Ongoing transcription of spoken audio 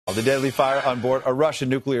The deadly fire on board a Russian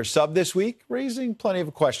nuclear sub this week, raising plenty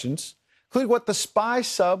of questions, including what the spy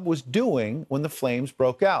sub was doing when the flames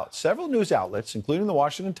broke out. Several news outlets, including the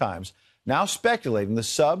Washington Times, now speculating the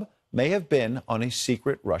sub may have been on a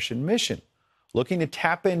secret Russian mission, looking to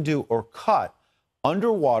tap into or cut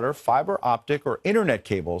underwater fiber optic or internet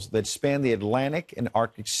cables that span the Atlantic and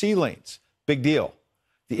Arctic sea lanes. Big deal.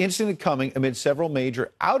 The incident coming amid several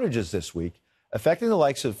major outages this week, affecting the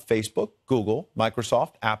likes of Facebook, Google,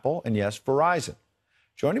 Microsoft, Apple, and yes, Verizon.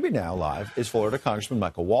 Joining me now live is Florida Congressman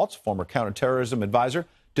Michael Waltz, former counterterrorism advisor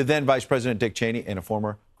to then Vice President Dick Cheney and a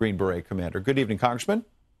former Green Beret commander. Good evening, Congressman.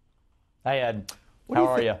 Hi, Ed. How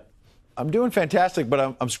are you? I'm doing fantastic,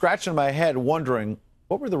 but I'm scratching my head wondering,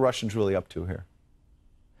 what were the Russians really up to here?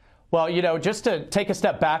 Well, you know, just to take a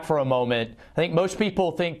step back for a moment, I think most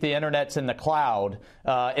people think the internet's in the cloud.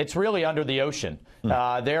 It's really under the ocean.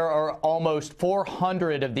 There are almost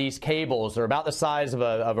 400 of these cables. They're about the size of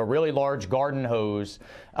a really large garden hose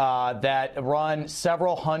that run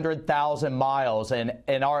several 100,000 miles.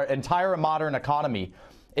 And our entire modern economy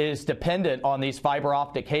is dependent on these fiber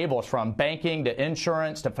optic cables, from banking to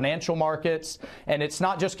insurance to financial markets. And it's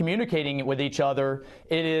not just communicating with each other,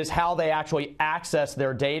 it is how they actually access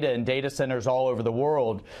their data in data centers all over the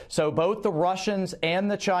world. So both the Russians and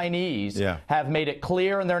the Chinese have made it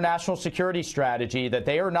clear in their national security strategy that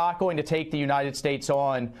they are not going to take the United States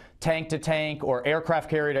on tank to tank or aircraft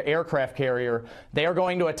carrier to aircraft carrier. They are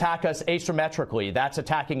going to attack us asymmetrically. That's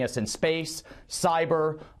attacking us in space,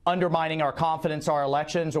 cyber, undermining our confidence, our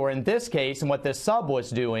elections, or in this case, and what this sub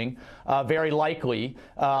was doing, very likely,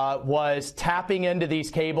 was tapping into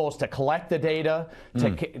these cables to collect the data,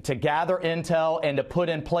 to gather intel, and to put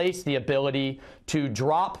in place the ability to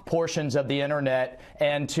drop portions of the internet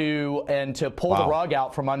and to pull the rug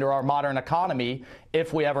out from under our modern economy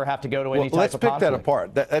if we ever have to go to any type of conflict. Let's pick that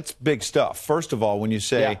apart. That's big stuff. First of all, when you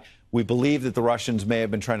say we believe that the Russians may have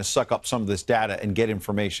been trying to suck up some of this data and get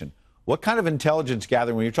information, what kind of intelligence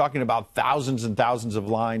gathering, when you're talking about thousands and thousands of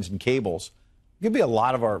lines and cables, it could be a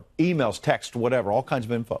lot of our emails, text, whatever, all kinds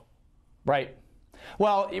of info. Right.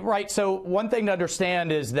 Well, right. So one thing to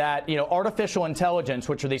understand is that, you know, artificial intelligence,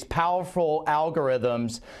 which are these powerful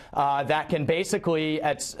algorithms that can basically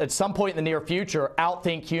at some point in the near future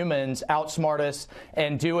outthink humans, outsmart us,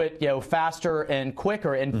 and do it, you know, faster and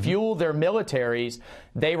quicker and fuel their militaries.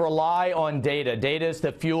 They rely on data. Data is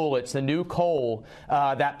the fuel. It's the new coal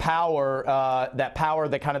that power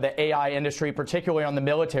the kind of the AI industry, particularly on the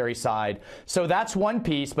military side. So that's one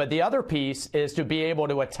piece. But the other piece is to be able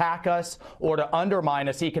to attack us or to undermine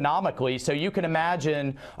us economically. So you can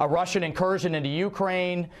imagine a Russian incursion into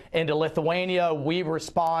Ukraine, into Lithuania. We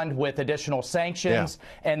respond with additional sanctions,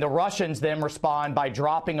 and the Russians then respond by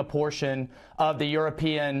dropping a portion of the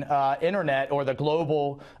European internet or the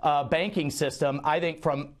global banking system. I think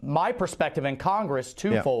from my perspective in Congress,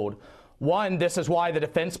 twofold. One, this is why the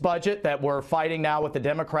defense budget that we're fighting now with the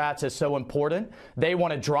Democrats is so important. They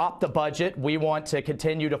want to drop the budget. We want to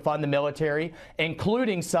continue to fund the military,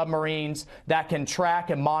 including submarines that can track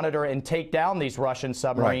and monitor and take down these Russian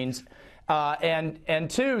submarines. And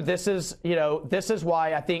two, this is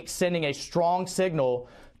why I think sending a strong signal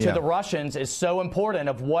to the Russians is so important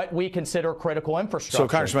of what we consider critical infrastructure. So,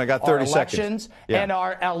 Congressman, I got 30 seconds. And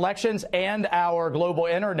our elections and our global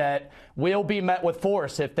internet will be met with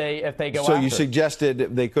force if they go after. So you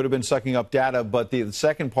suggested they could have been sucking up data, but the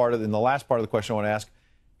second part of, and the last part of the question I want to ask,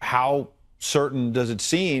 how certain does it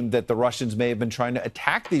seem that the Russians may have been trying to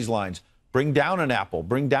attack these lines, bring down an Apple,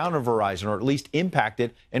 bring down a Verizon, or at least impact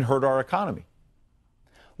it and hurt our economy?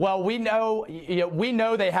 Well, we know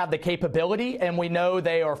they have the capability, and we know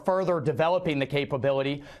they are further developing the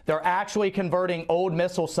capability. They're actually converting old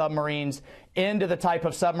missile submarines into the type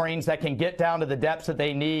of submarines that can get down to the depths that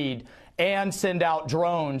they need and send out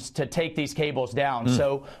drones to take these cables down.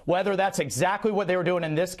 So whether that's exactly what they were doing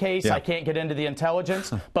in this case, I can't get into the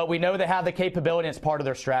intelligence, but we know they have the capability, and it's part of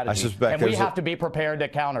their strategy. And we have to be prepared to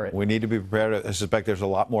counter it. We need to be prepared. I suspect there's a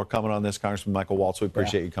lot more coming on this, Congressman Michael Waltz. We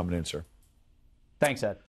appreciate you coming in, sir. Thanks, Ed.